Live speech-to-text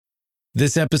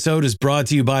This episode is brought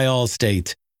to you by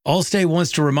Allstate. Allstate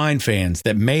wants to remind fans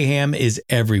that mayhem is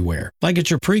everywhere, like at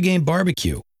your pregame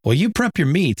barbecue. While you prep your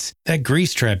meats, that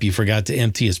grease trap you forgot to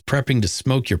empty is prepping to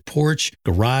smoke your porch,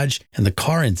 garage, and the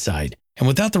car inside. And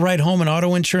without the right home and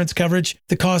auto insurance coverage,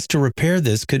 the cost to repair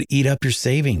this could eat up your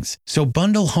savings. So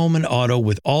bundle home and auto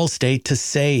with Allstate to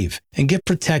save and get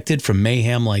protected from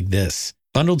mayhem like this.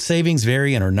 Bundled savings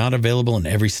vary and are not available in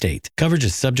every state. Coverage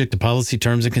is subject to policy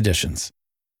terms and conditions.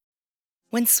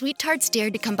 When Sweet Tarts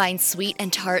dared to combine sweet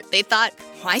and tart, they thought,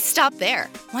 why stop there?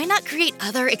 Why not create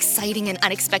other exciting and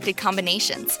unexpected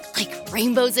combinations, like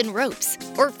rainbows and ropes,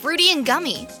 or fruity and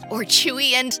gummy, or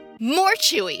chewy and more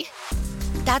chewy?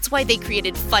 That's why they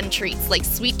created fun treats like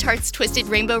Sweet Tarts Twisted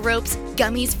Rainbow Ropes,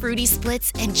 Gummies Fruity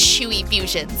Splits, and Chewy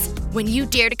Fusions. When you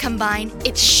dare to combine,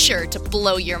 it's sure to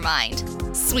blow your mind.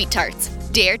 Sweet Tarts,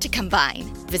 dare to combine.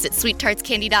 Visit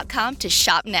sweettartscandy.com to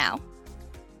shop now.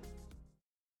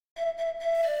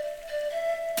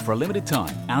 For a limited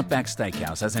time, Outback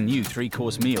Steakhouse has a new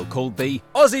 3-course meal called the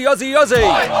Aussie Aussie Aussie!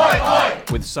 Oi, oi, oi.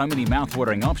 With so many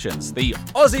mouth-watering options, the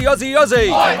Aussie Aussie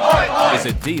Aussie oi, oi, oi. Is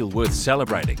a deal worth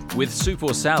celebrating. With soup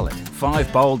or salad,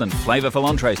 5 bold and flavourful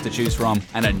entrees to choose from,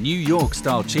 and a New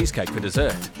York-style cheesecake for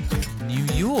dessert. New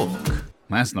York?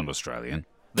 That's not Australian.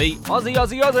 The Aussie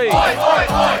Aussie Aussie!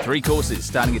 Oi, oi, oi. 3 courses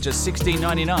starting at just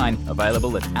 $16.99,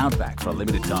 available at Outback for a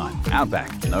limited time.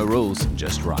 Outback, no rules,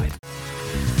 just right.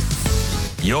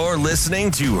 You're listening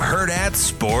to Hurrdat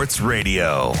Sports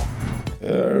Radio.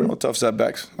 No tough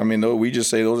setbacks. I mean, we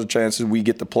just say those are chances we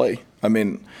get to play. I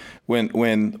mean, when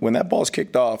that ball's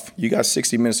kicked off, you got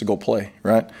 60 minutes to go play,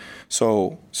 right?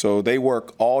 So they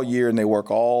work all year and they work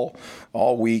all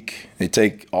week. They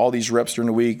take all these reps during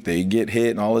the week. They get hit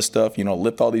and all this stuff,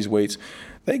 lift all these weights.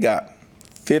 They got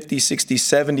 50, 60,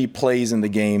 70 plays in the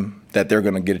game that they're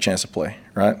going to get a chance to play,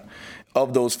 right?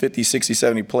 Of those 50, 60,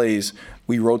 70 plays,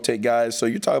 we rotate guys. So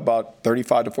you're talking about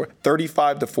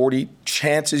 35 to 40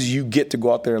 chances you get to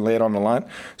go out there and lay it on the line.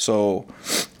 So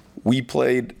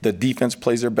the defense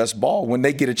plays their best ball when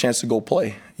they get a chance to go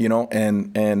play,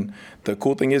 and the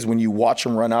cool thing is when you watch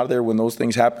them run out of there when those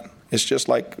things happen, it's just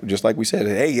like we said,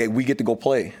 hey, we get to go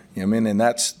play. You know what I mean? And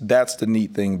that's the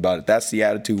neat thing about it. That's the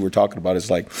attitude we're talking about. It's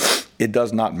like, it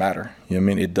does not matter. You know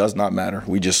what I mean? It does not matter.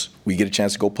 We get a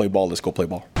chance to go play ball. Let's go play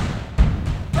ball.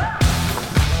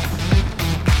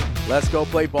 Let's go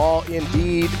play ball,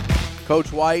 indeed.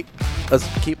 Coach White, let's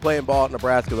keep playing ball at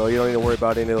Nebraska, though. You don't need to worry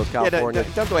about any of those California.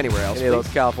 Don't go anywhere else. Any of those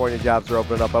California jobs are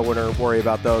opening up. I wouldn't worry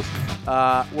about those.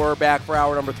 We're back for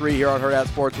hour number 3 here on Hurrdat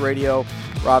Sports Radio.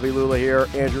 Robbie Lula here,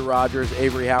 Andrew Rogers,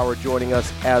 Avery Howard joining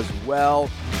us as well.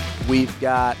 We've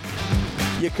got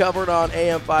you covered on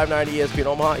AM 590 ESPN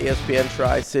Omaha, ESPN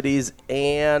Tri-Cities,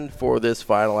 and for this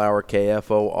final hour,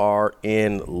 KFOR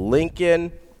in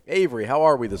Lincoln. Avery, how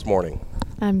are we this morning?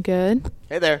 I'm good.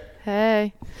 Hey there.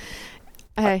 Hey.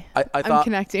 Hey, I'm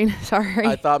connecting. Sorry.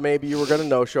 I thought maybe you were going to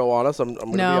no-show on us. I'm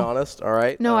going to be honest. All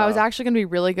right. No, I was actually going to be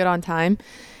really good on time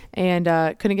and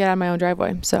couldn't get out of my own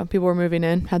driveway. So people were moving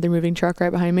in, had their moving truck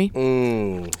right behind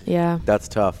me. Yeah. That's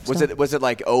tough. Was it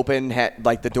like open?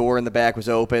 Like the door in the back was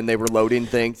open? They were loading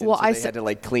things? Well, so they had to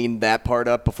like clean that part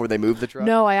up before they moved the truck?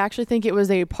 No, I actually think it was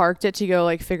they parked it to go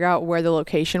like figure out where the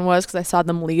location was because I saw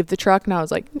them leave the truck and I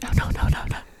was like, no.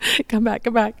 Come back.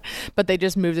 But they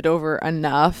just moved it over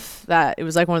enough that it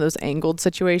was like one of those angled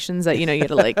situations that, you had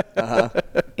to like,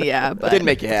 yeah. But it didn't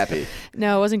make you happy.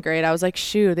 No, it wasn't great. I was like,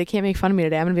 shoot, they can't make fun of me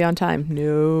today. I'm going to be on time.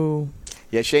 No.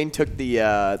 Yeah, Shane took the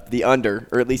under,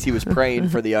 or at least he was praying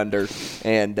for the under,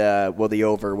 and the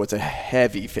over was a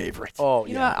heavy favorite. Oh,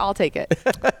 you know what? I'll take it.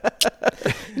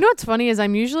 You know what's funny is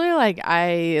I'm usually like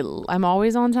I'm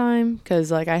always on time because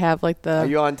like I have like the. Are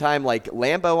you on time like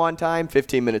Lambo on time,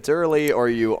 15 minutes early, or are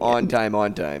you on time?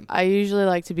 I usually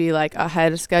like to be like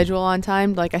ahead of schedule on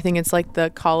time. Like I think it's like the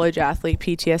college athlete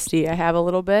PTSD I have a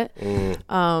little bit.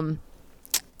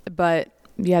 But.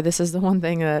 Yeah, this is the one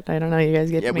thing that I don't know. You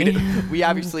guys get me. We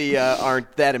obviously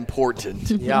aren't that important.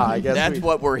 Yeah, I guess that's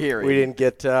what we're hearing. We didn't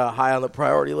get high on the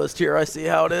priority list here. I see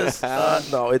how it is.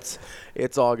 No,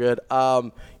 it's all good.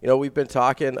 We've been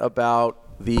talking about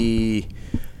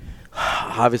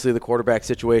obviously the quarterback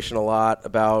situation a lot,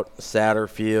 about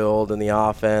Satterfield and the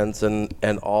offense and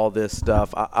all this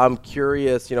stuff. I'm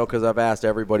curious, because I've asked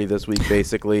everybody this week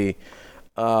basically.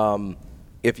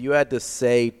 If you had to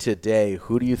say today,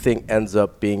 who do you think ends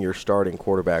up being your starting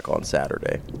quarterback on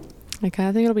Saturday? I kind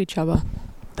of think it'll be Chubba.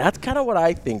 That's kind of what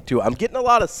I think, too. I'm getting a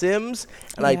lot of Sims,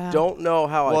 and I don't know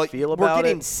how I feel about it. We're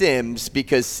getting Sims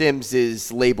because Sims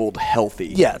is labeled healthy.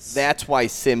 Yes. That's why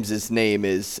Sims' name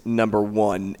is number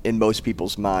 1 in most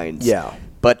people's minds. Yeah.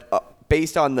 But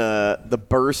based on the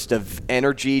burst of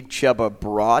energy Chuba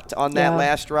brought on that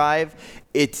last drive,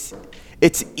 it's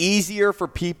easier for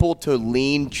people to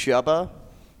lean Chuba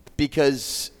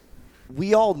because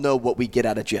we all know what we get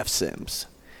out of Jeff Sims.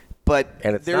 But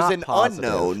there's an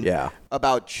unknown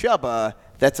about Chuba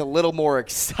that's a little more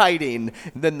exciting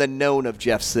than the known of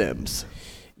Jeff Sims.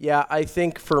 Yeah, I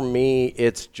think for me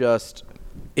it's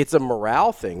a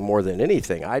morale thing more than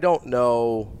anything. I don't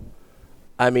know.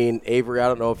 I mean, Avery, I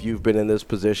don't know if you've been in this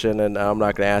position, and I'm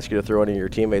not going to ask you to throw any of your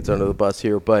teammates under the bus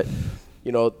here, but,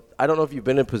 I don't know if you've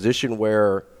been in a position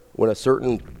where when a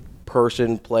certain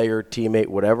person, player, teammate,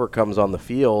 whatever comes on the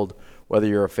field, whether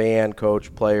you're a fan,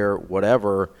 coach, player,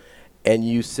 whatever, and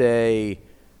you say,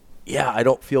 yeah, I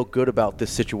don't feel good about this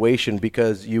situation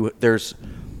because there's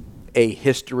a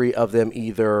history of them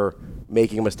either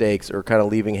making mistakes or kind of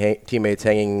leaving teammates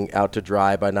hanging out to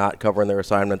dry by not covering their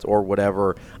assignments or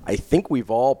whatever. I think we've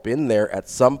all been there at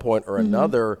some point or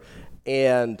another,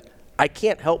 and I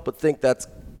can't help but think that's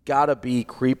got to be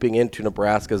creeping into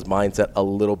Nebraska's mindset a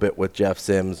little bit with Jeff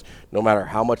Sims, no matter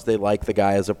how much they like the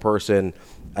guy as a person.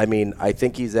 I mean, I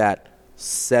think he's at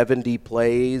 70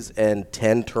 plays and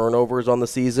 10 turnovers on the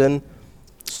season.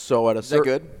 So at a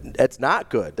certain, is that good? That's not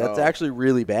good. That's actually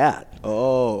really bad.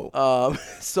 So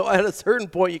at a certain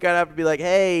point, you kind of have to be like,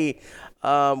 hey,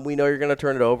 we know you're going to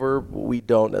turn it over. We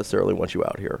don't necessarily want you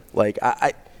out here. Like,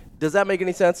 does that make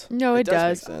any sense? No, it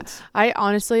does. Make sense.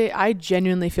 I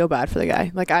genuinely feel bad for the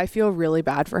guy. Like, I feel really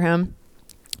bad for him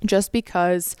just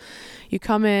because you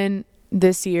come in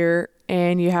this year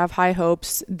and you have high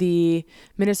hopes. The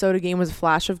Minnesota game was a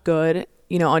flash of good,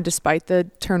 despite the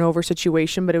turnover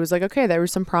situation, but it was like, okay, there were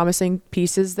some promising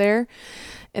pieces there.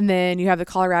 And then you have the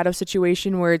Colorado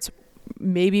situation where it's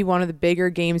maybe one of the bigger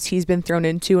games he's been thrown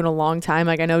into in a long time.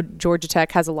 Like, I know Georgia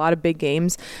Tech has a lot of big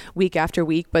games week after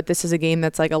week, but this is a game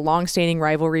that's like a long-standing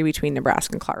rivalry between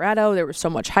Nebraska and Colorado. There was so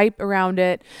much hype around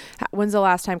it. When's the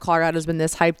last time Colorado's been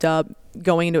this hyped up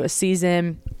going into a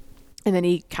season? And then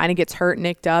he kind of gets hurt,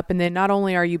 nicked up. And then not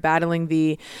only are you battling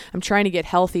I'm trying to get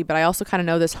healthy, but I also kind of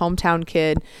know this hometown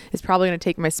kid is probably going to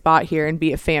take my spot here and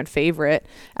be a fan favorite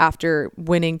after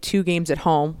winning 2 games at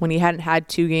home when he hadn't had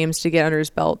 2 games to get under his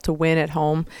belt to win at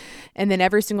home. And then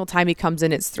every single time he comes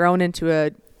in, it's thrown into a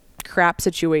crap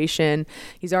situation.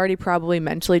 He's already probably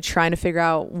mentally trying to figure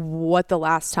out what the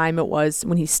last time it was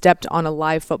when he stepped on a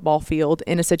live football field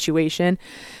in a situation.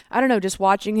 I don't know, just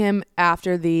watching him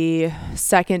after the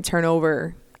second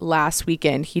turnover last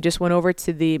weekend, he just went over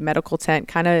to the medical tent,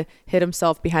 kind of hit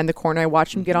himself behind the corner. I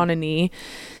watched him get on a knee,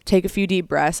 take a few deep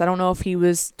breaths. I don't know if he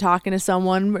was talking to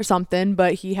someone or something,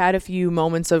 but he had a few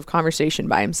moments of conversation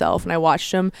by himself, and I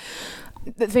watched him.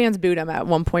 The fans booed him at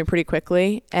one point pretty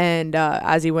quickly, and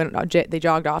as he went, they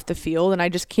jogged off the field, and I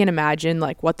just can't imagine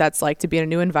like what that's like to be in a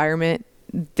new environment.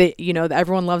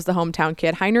 Everyone loves the hometown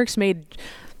kid. Heinrich's made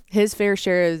his fair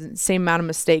share of the same amount of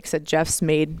mistakes that Jeff's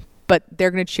made, but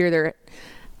they're going to cheer their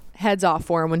heads off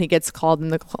for him when he gets called in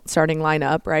the starting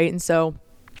lineup, right? And so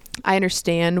I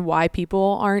understand why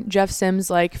people aren't Jeff Sims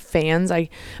like fans.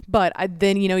 But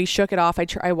then he shook it off.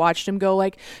 I watched him go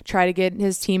try to get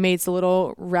his teammates a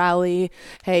little rally.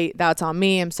 Hey, that's on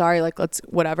me. I'm sorry. Let's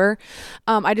whatever.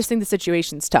 I just think the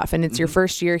situation's tough, and it's your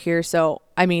first year here. So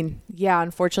I mean, yeah,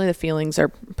 unfortunately the feelings are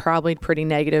probably pretty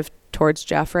negative towards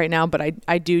Jeff right now, but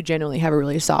I do genuinely have a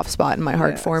really soft spot in my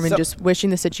heart for him, and just wishing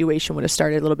the situation would have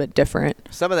started a little bit different.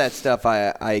 Some of that stuff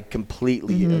I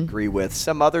completely agree with.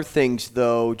 Some other things,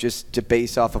 though, just to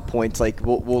base off of points, like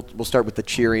we'll start with the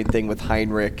cheering thing with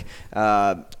Heinrich.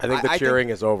 I think the cheering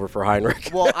is over for Heinrich.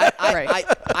 Well,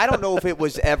 I don't know if it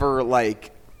was ever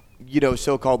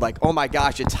so-called oh my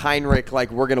gosh, it's Heinrich, we're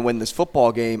going to win this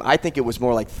football game. I think it was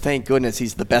more thank goodness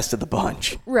he's the best of the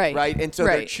bunch. Right. And so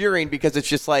they're cheering because it's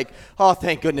just oh,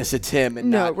 thank goodness it's him and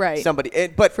not somebody.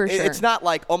 But it's not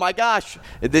oh my gosh,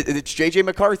 it's J.J.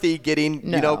 McCarthy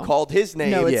getting, called his name.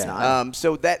 No, it's not.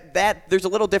 So that there's a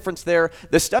little difference there.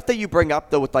 The stuff that you bring up,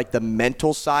 though, with the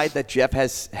mental side that Jeff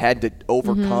has had to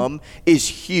overcome is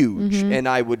huge. And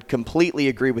I would completely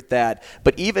agree with that.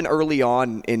 But even early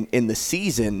on in the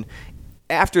season,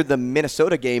 after the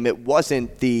Minnesota game, it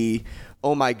wasn't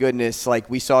oh my goodness,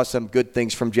 we saw some good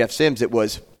things from Jeff Sims. It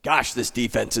was, gosh, this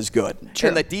defense is good. True.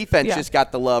 And the defense just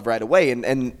got the love right away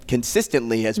and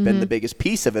consistently has been the biggest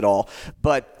piece of it all.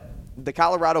 But the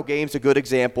Colorado game's a good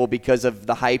example because of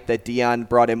the hype that Dion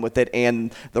brought in with it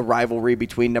and the rivalry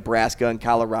between Nebraska and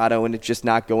Colorado, and it's just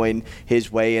not going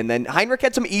his way. And then Heinrich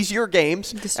had some easier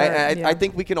games. I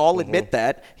think we can all admit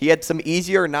that. He had some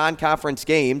easier non-conference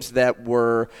games that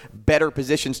were better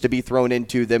positions to be thrown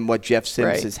into than what Jeff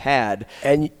Sims has had.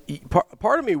 And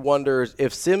part of me wonders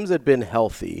if Sims had been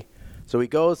healthy. So he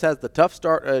goes, has the tough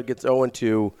start, gets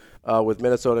 0-2 with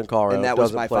Minnesota and Colorado. And that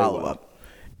was my follow-up. Well.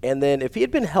 And then if he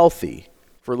had been healthy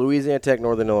for Louisiana Tech,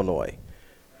 Northern Illinois,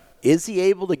 is he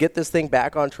able to get this thing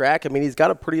back on track? I mean, he's got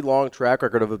a pretty long track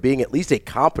record of being at least a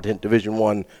competent Division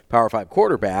I Power 5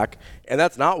 quarterback, and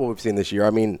that's not what we've seen this year.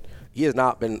 I mean, he has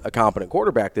not been a competent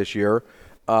quarterback this year,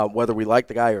 whether we like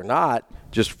the guy or not.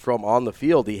 Just from on the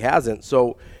field, he hasn't.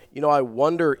 So, I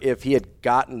wonder if he had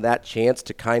gotten that chance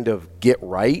to kind of get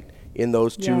right in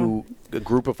those two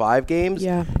Group of 5 games,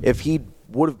 if he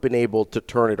would have been able to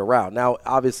turn it around. Now,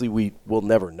 obviously, we will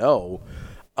never know.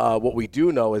 What we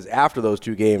do know is after those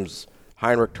 2 games,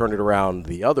 Heinrich turned it around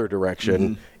the other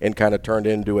direction and kind of turned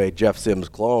into a Jeff Sims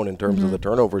clone in terms of the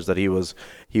turnovers that he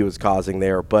was causing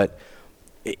there. But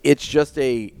it's just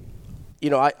I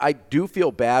do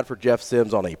feel bad for Jeff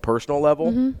Sims on a personal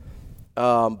level,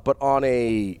 but on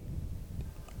I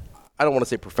don't want to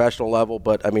say professional level,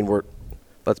 but I mean,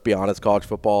 let's be honest, college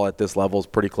football at this level is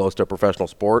pretty close to a professional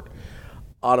sport.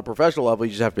 On a professional level, you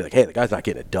just have to be like, hey, the guy's not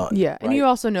getting it done. Yeah, right? And you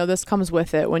also know this comes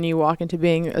with it when you walk into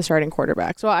being a starting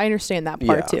quarterback. So I understand that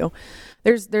part too.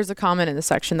 There's a comment in the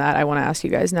section that I want to ask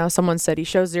you guys now. Someone said he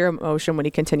shows zero emotion when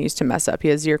he continues to mess up. He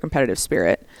has zero competitive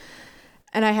spirit.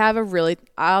 And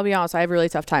I'll be honest, I have a really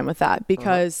tough time with that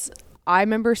because I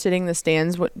remember sitting in the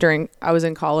stands I was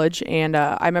in college, and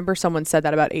I remember someone said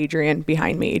that about Adrian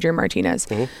behind me, Adrian Martinez.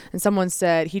 And someone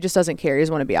said he just doesn't care. He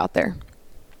doesn't want to be out there.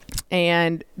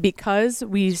 And because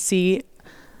we see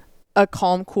a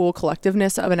calm, cool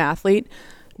collectiveness of an athlete,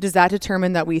 does that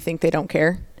determine that we think they don't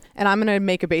care? And I'm going to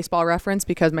make a baseball reference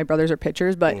because my brothers are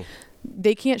pitchers, but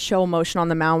they can't show emotion on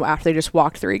the mound after they just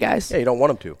walked 3 guys. Yeah, you don't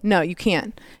want them to. No, you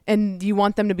can't. And you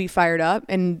want them to be fired up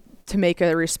and to make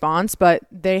a response, but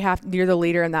you're the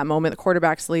leader in that moment. The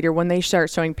quarterback's the leader. When they start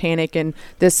showing panic and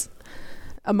this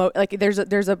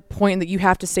there's a point that you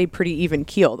have to stay pretty even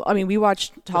keeled. I mean, we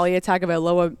watched Talia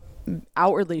Tagovailoa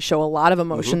outwardly show a lot of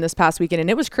emotion this past weekend, and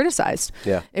it was criticized.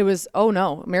 Yeah, it was, oh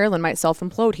no, Maryland might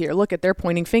self-implode here. Look at, they're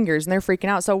pointing fingers and they're freaking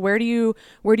out. So where do you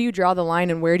draw the line,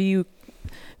 and where do you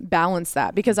balance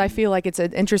that? Because I feel like it's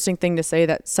an interesting thing to say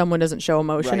that someone doesn't show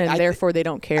emotion and therefore they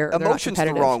don't care. Emotion's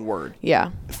the wrong word.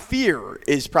 Yeah. Fear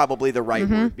is probably the right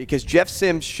word, because Jeff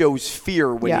Sims shows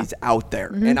fear when he's out there.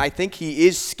 And I think he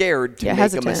is scared to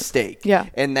make a mistake. Yeah.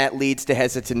 And that leads to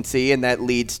hesitancy, and that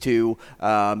leads to,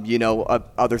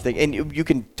 other things. And you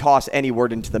can toss any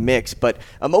word into the mix, but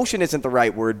emotion isn't the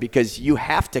right word because you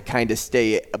have to kind of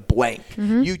stay blank.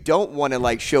 You don't want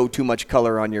to show too much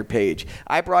color on your page.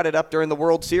 I brought it up during the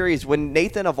World Series when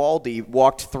Nathan Eovaldi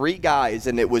walked 3 guys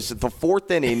and it was the 4th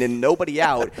inning and nobody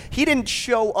out. He didn't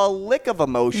show a lick of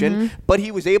emotion, but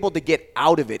he was able to get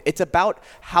out of it. It's about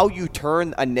how you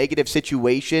turn a negative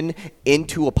situation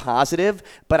into a positive,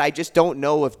 but I just don't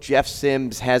know if Jeff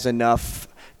Sims has enough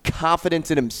confidence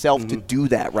in himself to do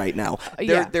that right now.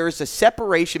 There's a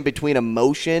separation between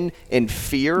emotion and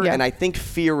fear, and I think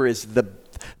fear is the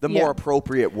more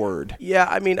appropriate word. Yeah,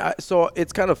 I mean, so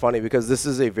it's kind of funny because this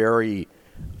is a very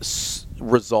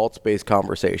results-based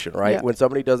conversation, right? Yeah. When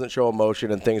somebody doesn't show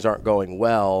emotion and things aren't going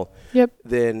well,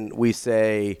 then we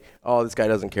say, oh, this guy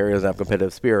doesn't care, he doesn't have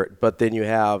competitive spirit. But then you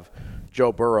have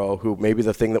Joe Burrow, who maybe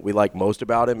the thing that we like most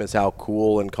about him is how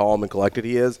cool and calm and collected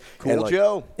he is. Cool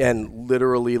Joe. And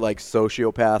literally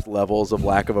sociopath levels of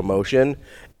lack of emotion.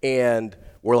 And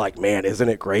we're like, man, isn't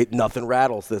it great? Nothing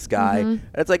rattles this guy. And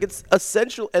it's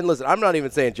essential. And listen, I'm not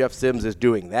even saying Jeff Sims is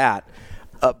doing that,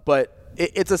 but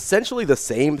it's essentially the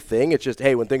same thing. It's just,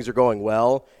 hey, when things are going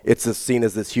well, it's seen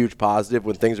as this huge positive.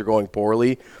 When things are going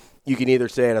poorly, you can either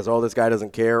say it as, oh, this guy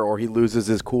doesn't care, or he loses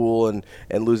his cool and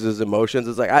loses his emotions.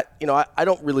 It's like, I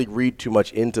don't really read too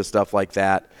much into stuff like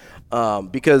that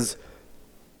because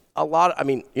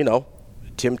Tim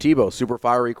Tebow, super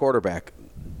fiery quarterback,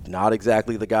 not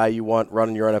exactly the guy you want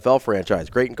running your NFL franchise.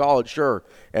 Great in college, sure,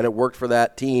 and it worked for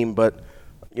that team, but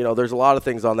there's a lot of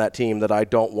things on that team that I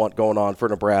don't want going on for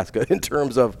Nebraska in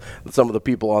terms of some of the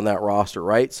people on that roster,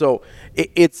 right? So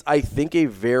it's, I think, a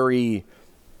very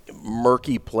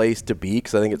murky place to be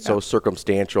because I think it's so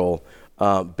circumstantial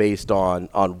based on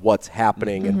what's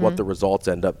happening and what the results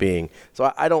end up being.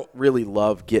 So I don't really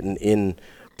love getting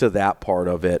into that part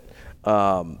of it.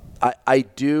 I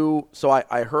do. So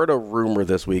I heard a rumor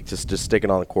this week, just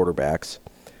sticking on the quarterbacks,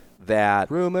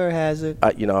 that rumor has it.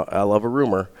 I love a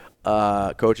rumor.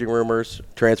 Coaching rumors,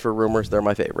 transfer rumors, they're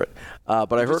my favorite.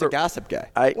 But I heard a gossip guy.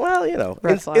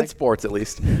 In sports at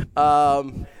least.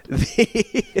 I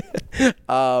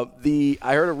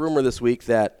heard a rumor this week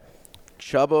that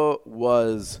Chubba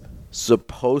was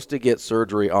supposed to get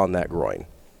surgery on that groin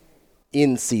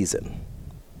in season,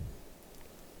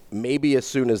 maybe as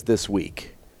soon as this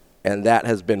week. and that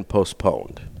has been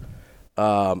postponed.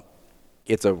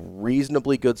 It's a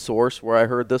reasonably good source where I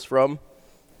heard this from.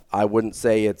 I wouldn't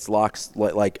say it's locks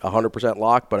like 100%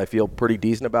 locked, but I feel pretty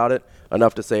decent about it,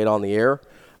 enough to say it on the air.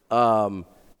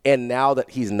 And now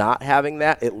that he's not having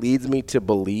that, it leads me to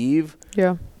believe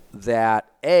that,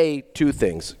 two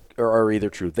things are either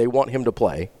true. They want him to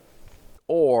play,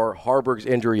 or Harburg's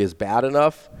injury is bad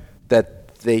enough that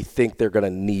they think they're going to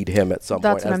need him at some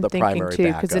point as the primary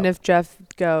backup. Because then if Jeff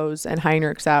goes and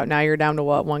Heinrich's out, now you're down to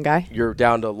what, one guy? You're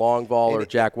down to Longvall or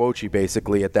Jack Wojcicki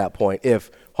basically at that point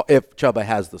if Chuba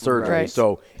has the surgery. Right.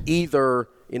 So either,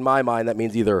 in my mind, that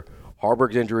means either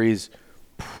Harburg's injuries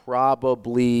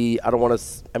probably, you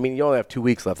only have 2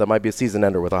 weeks left. That might be a season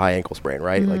ender with a high ankle sprain,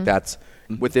 right? Like that's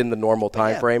within the normal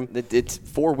time frame. It's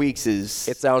 4 weeks is.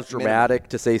 It sounds dramatic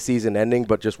to say season ending,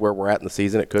 but just where we're at in the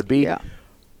season, it could be. Yeah.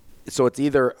 So it's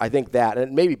either, I think that,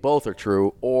 and maybe both are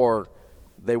true, or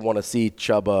they want to see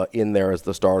Chuba in there as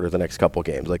the starter the next couple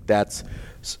games.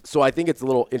 So I think it's a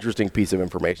little interesting piece of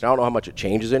information. I don't know how much it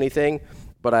changes anything,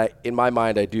 but in my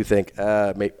mind, I do think,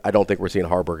 I don't think we're seeing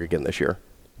Harburg again this year.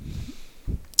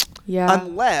 Yeah.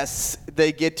 Unless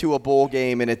they get to a bowl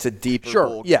game and it's a deeper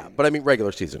bowl game. Yeah, but I mean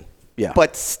regular season. Yeah.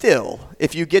 But still,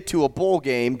 if you get to a bowl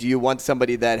game, do you want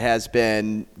somebody that has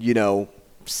been,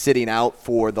 sitting out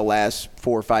for the last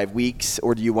 4 or 5 weeks,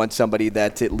 or do you want somebody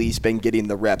that's at least been getting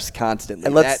the reps constantly?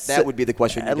 And that would be the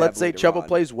question. And let's say Chuba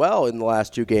plays well in the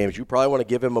last 2 games. You probably want to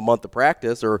give him a month of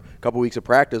practice or a couple weeks of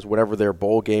practice, whatever their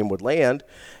bowl game would land,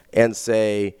 and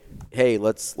say, hey,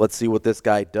 let's see what this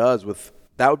guy does.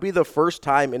 That would be the first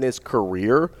time in his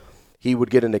career he would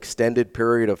get an extended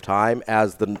period of time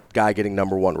as the guy getting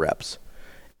number 1 reps.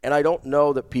 And I don't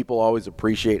know that people always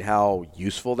appreciate how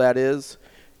useful that is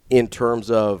in terms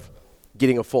of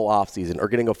getting a full offseason or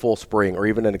getting a full spring or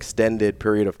even an extended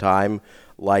period of time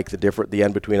like the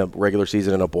end between a regular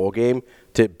season and a bowl game.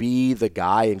 To be the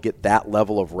guy and get that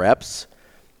level of reps,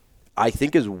 I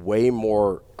think is way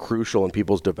more crucial in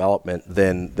people's development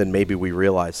than maybe we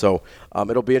realize. So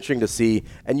it'll be interesting to see.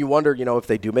 And you wonder, if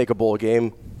they do make a bowl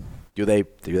game, do they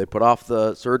put off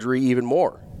the surgery even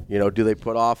more? Do they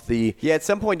put off the... Yeah, at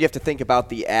some point you have to think about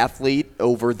the athlete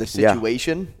over the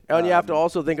situation. Yeah. And you have to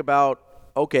also think about,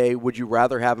 okay, would you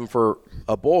rather have him for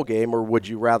a bowl game or would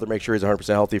you rather make sure he's 100%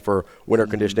 healthy for winter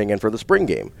conditioning and for the spring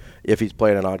game if he's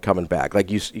planning on coming back? Like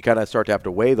you kind of start to have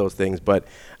to weigh those things, but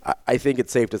I think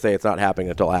it's safe to say it's not happening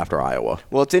until after Iowa.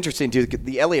 Well, it's interesting, too.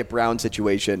 The Elliott Brown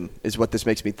situation is what this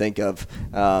makes me think of.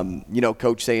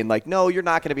 Coach saying, no, you're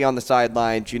not going to be on the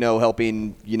sidelines,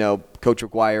 helping, Coach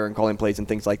McGuire and calling plays and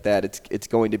things like that. It's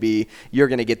going to be, you're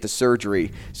going to get the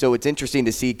surgery. So it's interesting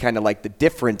to see kind of like the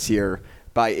difference here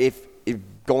by if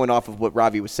going off of what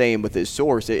Ravi was saying with his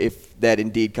source, if that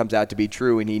indeed comes out to be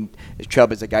true and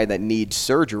Chubb is a guy that needs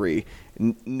surgery,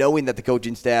 knowing that the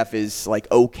coaching staff is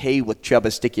okay with Chubb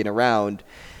sticking around,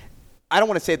 I don't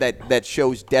want to say that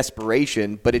shows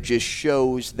desperation, but it just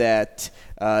shows that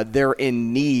they're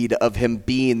in need of him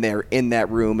being there in that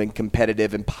room and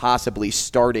competitive and possibly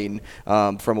starting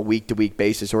from a week-to-week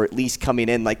basis, or at least coming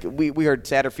in. Like we heard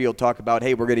Satterfield talk about,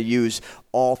 hey, we're going to use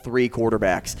all 3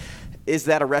 quarterbacks. Is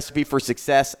that a recipe for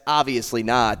success? Obviously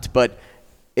not, but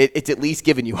it's at least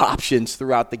giving you options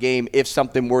throughout the game if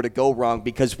something were to go wrong,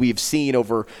 because we've seen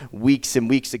over weeks and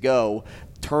weeks ago,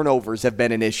 turnovers have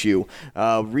been an issue.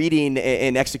 Reading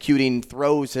and executing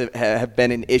throws have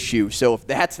been an issue. So if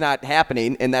that's not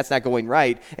happening and that's not going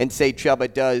right, and say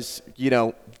Chuba does,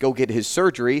 go get his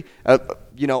surgery,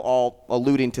 all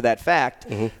alluding to that fact,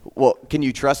 well, can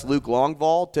you trust Luke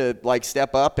Longvall to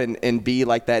step up and be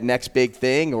that next big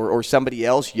thing, or somebody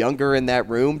else younger in that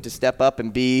room to step up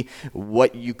and be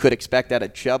what you could expect out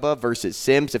of Chuba versus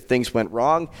Sims if things went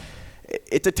wrong?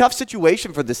 It's a tough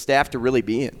situation for the staff to really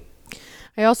be in.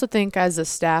 I also think as a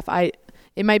staff,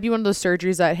 it might be one of those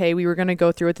surgeries that, hey, we were going to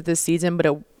go through it this season,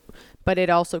 but it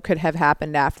also could have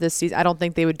happened after this season. I don't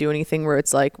think they would do anything where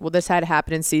it's well, this had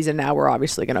happened in season, now we're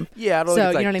obviously going to. Yeah, I don't think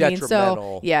it's you know what I mean?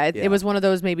 detrimental. So, it was one of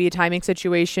those, maybe a timing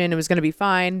situation. It was going to be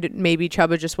fine. Maybe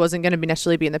Chuba just wasn't going to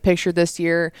necessarily be in the picture this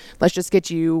year. Let's just get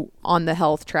you on the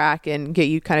health track and get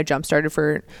you kind of jump-started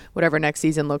for whatever next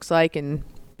season looks like. And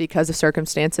because of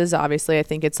circumstances, obviously, I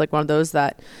think it's one of those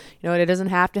that, it doesn't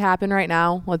have to happen right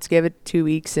now. Let's give it 2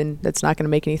 weeks, and that's not going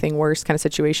to make anything worse kind of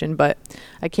situation. But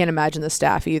I can't imagine the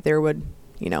staff either would,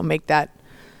 make that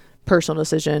personal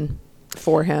decision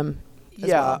for him.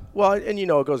 Yeah, well, and it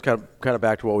goes kind of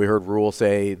back to what we heard Rule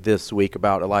say this week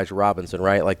about Elijah Robinson,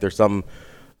 right? There's some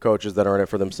coaches that are in it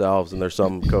for themselves, and there's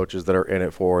some coaches that are in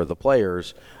it for the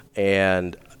players.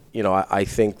 And I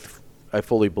think I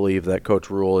fully believe that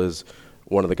Coach Rule is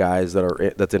one of the guys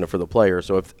that's in it for the player.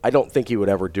 So I don't think he would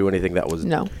ever do anything that was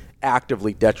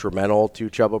actively detrimental to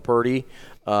Chubba Purdy.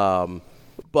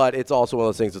 But it's also one of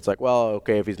those things that's like, well,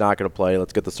 okay, if he's not going to play,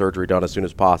 let's get the surgery done as soon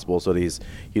as possible so that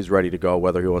he's ready to go,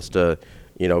 whether he wants to,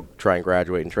 try and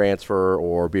graduate and transfer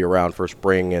or be around for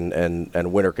spring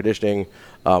and winter conditioning,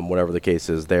 whatever the case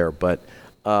is there. But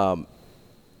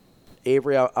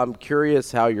Avery, I'm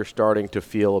curious how you're starting to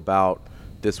feel about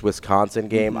this Wisconsin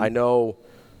game. I know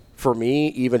for me,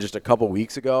 even just a couple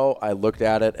weeks ago, I looked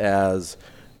at it as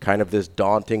kind of this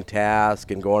daunting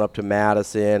task and going up to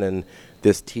Madison and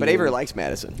this team. But Avery likes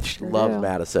Madison. Loves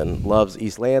Madison. Loves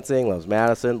East Lansing. Loves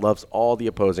Madison. Loves all the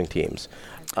opposing teams.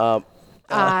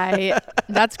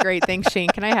 That's great. Thanks, Shane.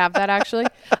 Can I have that actually?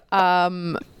 Let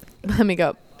me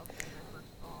go.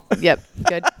 Yep.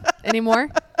 Good. Any more?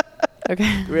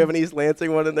 Okay. Do we have an East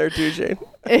Lansing one in there too, Shane?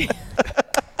 Can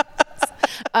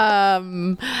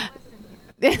I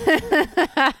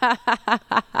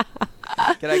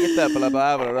get that? Blah, blah,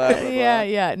 blah, blah, blah.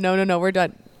 Yeah. No. We're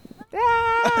done.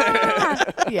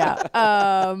 Yeah.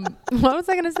 What was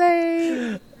I gonna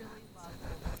say?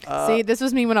 See, this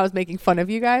was me when I was making fun of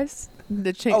you guys.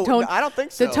 The tone. I don't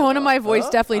think so. The tone of my voice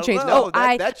definitely changed.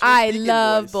 I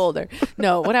love voice. Boulder.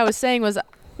 No, what I was saying was.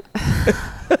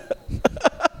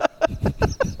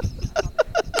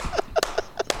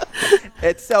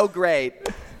 It's so great.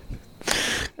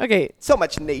 Okay. So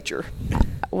much nature.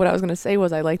 What I was gonna say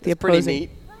was I like the opposing. Pretty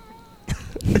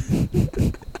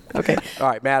neat. Okay. All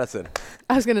right, Madison.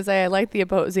 I was gonna say I like the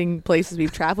opposing places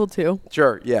we've traveled to.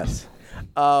 Sure. Yes.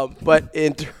 But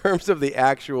in terms of the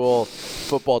actual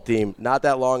football team, not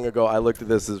that long ago, I looked at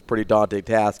this as a pretty daunting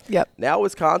task. Yep. Now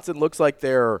Wisconsin looks like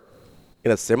they're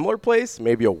in a similar place,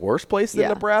 maybe a worse place than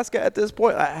Nebraska at this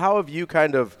point. How have you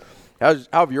how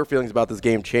have your feelings about this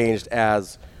game changed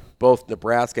as both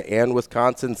Nebraska and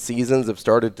Wisconsin seasons have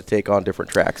started to take on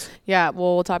different tracks? Yeah,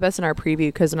 well, we'll talk about this in our preview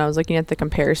because when I was looking at the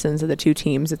comparisons of the two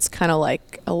teams, it's kind of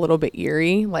like a little bit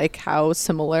eerie, like how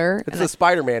similar. It's a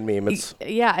Spider-Man meme.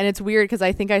 Yeah, and it's weird because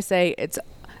I think I say it's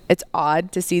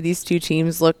odd to see these two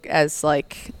teams look as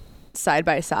like side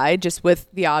by side, just with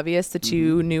the obvious, the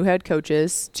two new head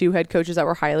coaches, that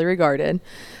were highly regarded.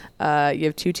 You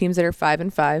have two teams that are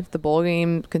 5-5. The bowl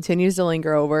game continues to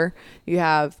linger over. You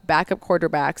have backup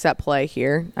quarterbacks at play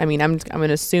here. I mean, I'm going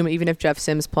to assume even if Jeff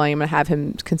Sims playing, I'm going to have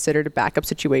him considered a backup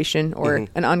situation or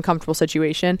an uncomfortable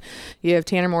situation. You have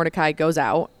Tanner Mordecai goes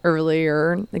out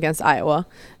earlier against Iowa.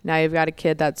 Now you've got a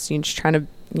kid that's just trying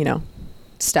to,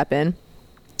 step in.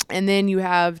 And then you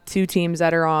have two teams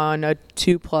that are on a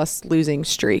 2+ losing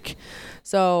streak.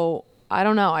 So I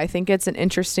don't know. I think it's an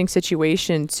interesting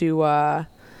situation to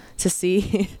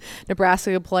see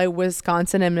Nebraska play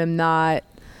Wisconsin and not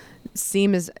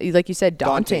seem as, like you said,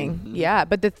 daunting. Mm-hmm. Yeah,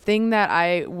 but the thing that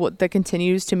that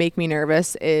continues to make me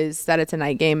nervous is that it's a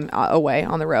night game away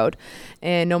on the road.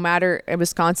 And no matter,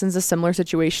 Wisconsin's a similar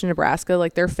situation to Nebraska,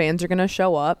 like their fans are going to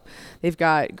show up. They've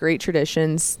got great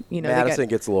traditions. Madison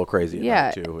gets a little crazy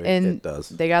too. It does.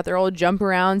 They got their old jump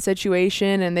around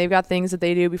situation, and they've got things that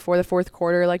they do before the fourth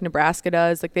quarter like Nebraska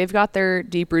does. Like they've got their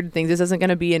deep-rooted things. This isn't going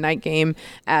to be a night game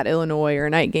at Illinois or a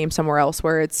night game somewhere else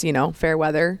where it's, fair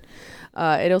weather.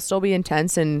 It'll still be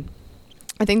intense, and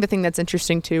I think the thing that's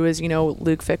interesting too is,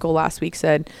 Luke Fickell last week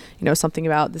said, something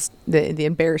about this, the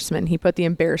embarrassment. He put the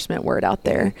embarrassment word out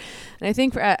there, and I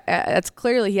think that's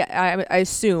clearly. I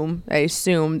assume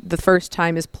the first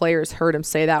time his players heard him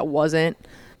say that wasn't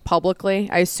publicly.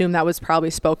 I assume that was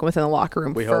probably spoken within the locker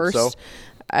room first. Hope so.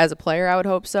 As a player, I would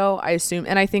hope so. I assume,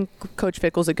 and I think Coach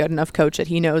Fickell's a good enough coach that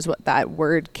he knows what that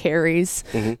word carries.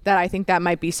 Mm-hmm. That I think that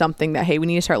might be something that, hey, we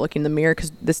need to start looking in the mirror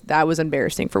because that was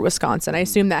embarrassing for Wisconsin. I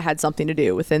assume that had something to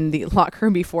do within the locker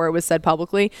room before it was said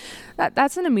publicly.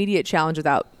 That's an immediate challenge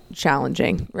without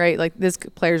challenging, right? Like these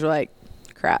players were like,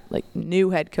 crap, like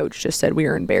new head coach just said we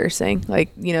were embarrassing. Like,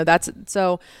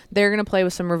 so they're going to play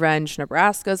with some revenge.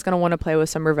 Nebraska's going to want to play with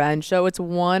some revenge. So it's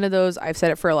one of those, I've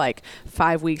said it for like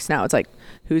 5 weeks now. It's like,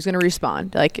 who's going to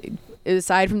respond? Like,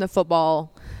 aside from the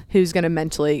football, who's going to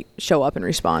mentally show up and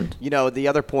respond? The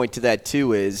other point to that,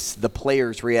 too, is the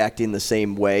players reacting the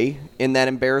same way in that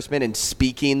embarrassment and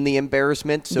speaking the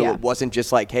embarrassment. So it wasn't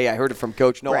just like, hey, I heard it from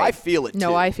Coach. No, right. I feel it, too.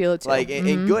 No, I feel it, too. Like,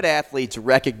 and good athletes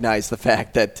recognize the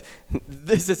fact that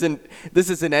this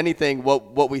isn't anything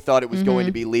what we thought it was going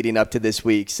to be leading up to this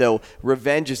week. So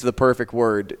revenge is the perfect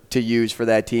word to use for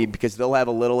that team because they'll have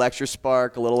a little extra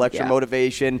spark, a little extra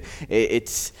motivation.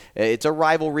 It's a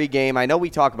rivalry game. I know we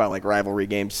talk about like rivalry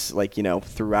games like,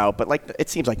 throughout, but like it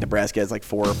seems like Nebraska has like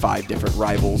 4 or 5 different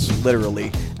rivals,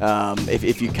 literally,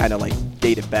 if you kind of like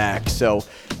date it back. So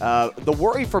the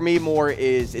worry for me more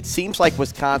is it seems like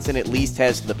Wisconsin at least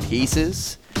has the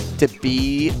pieces to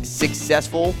be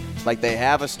successful. Like they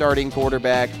have a starting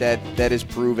quarterback that is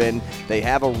proven. They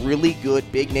have a really good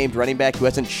big-named running back who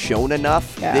hasn't shown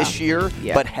enough this year,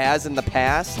 but has in the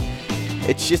past.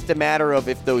 It's just a matter of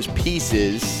if those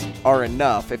pieces are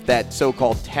enough, if that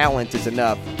so-called talent is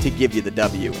enough to give you the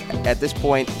W. At this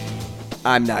point,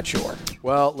 I'm not sure.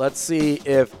 Well, let's see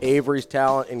if Avarie's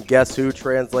talent and Guess Who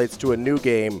translates to a new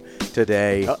game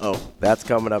today. Uh-oh. That's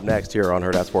coming up next here on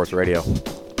Hurrdat Sports Radio.